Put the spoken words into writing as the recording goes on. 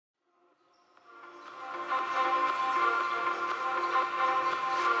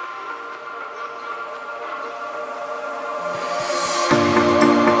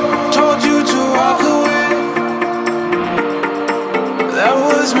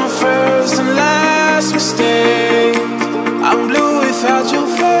my first and last mistake. I'm blue without your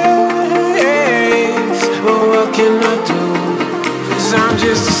face, but what can I do? 'Cause I'm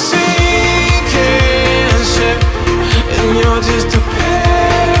just a sinking ship, and you're just a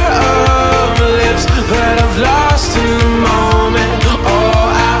pair of lips that I've lost in the moment. All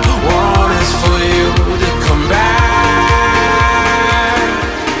I want is for you to come back.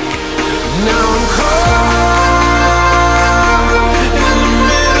 Now I'm caught in the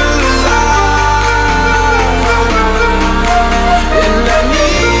middle of life, and I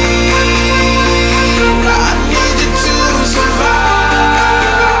need you to survive.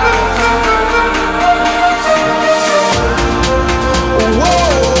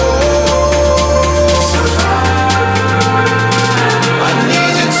 Whoa, I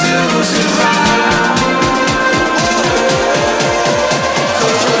need you to survive.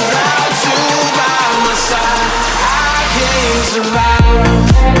 'Cause without you by my side, I can't survive.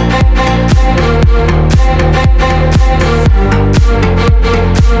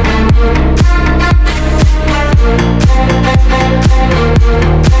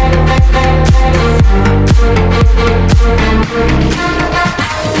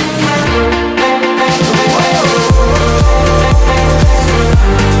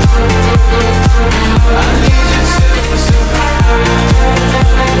 I need you to survive.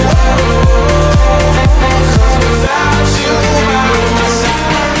 'Cause without you by my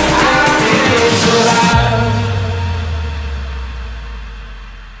side, I can't survive.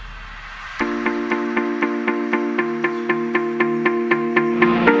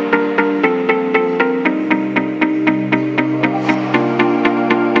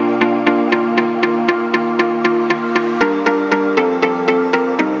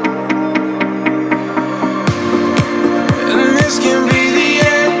 And this can be the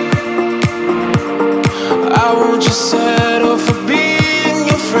end. I won't just settle for being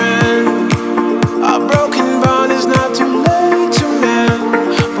your friend. A broken bond is not too late to mend,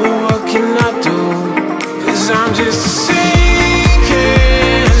 but what can I do? 'Cause I'm just a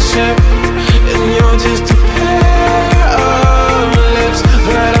sinking ship, and you're just a pair of lips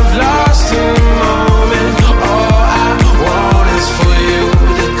that I've lost in the moment. All I want is for you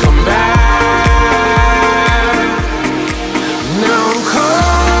to come back. Now I'm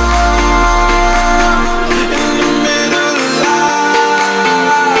caught in the middle of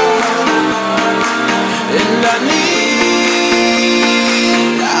life, and I need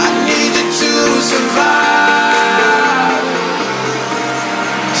you to survive.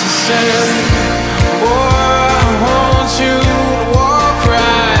 She said, boy, I want you to walk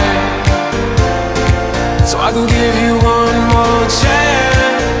right, so I can give you one more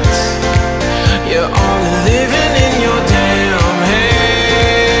chance. You're only living in your damn head.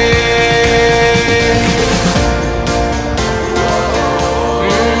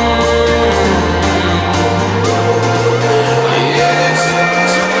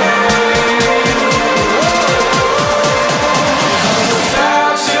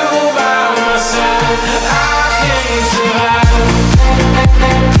 Without you by my side, I can't survive.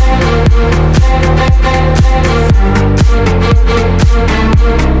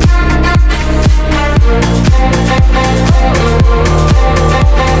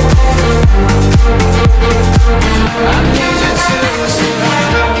 I need you to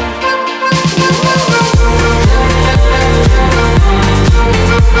survive.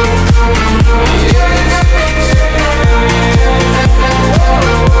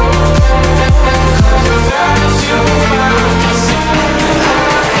 Without you by my side, I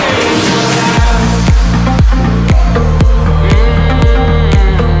can't survive.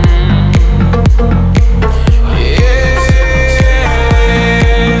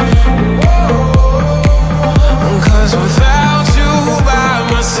 Cause without you by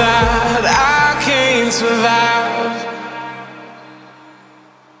my side, I can't survive.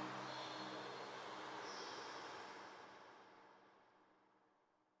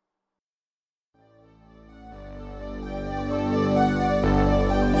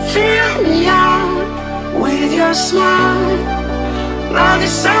 Fill me out with your smile, like the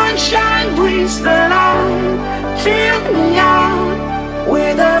sunshine brings the light. Fill me out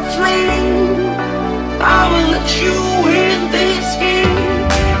with a flame, I will let you in this game.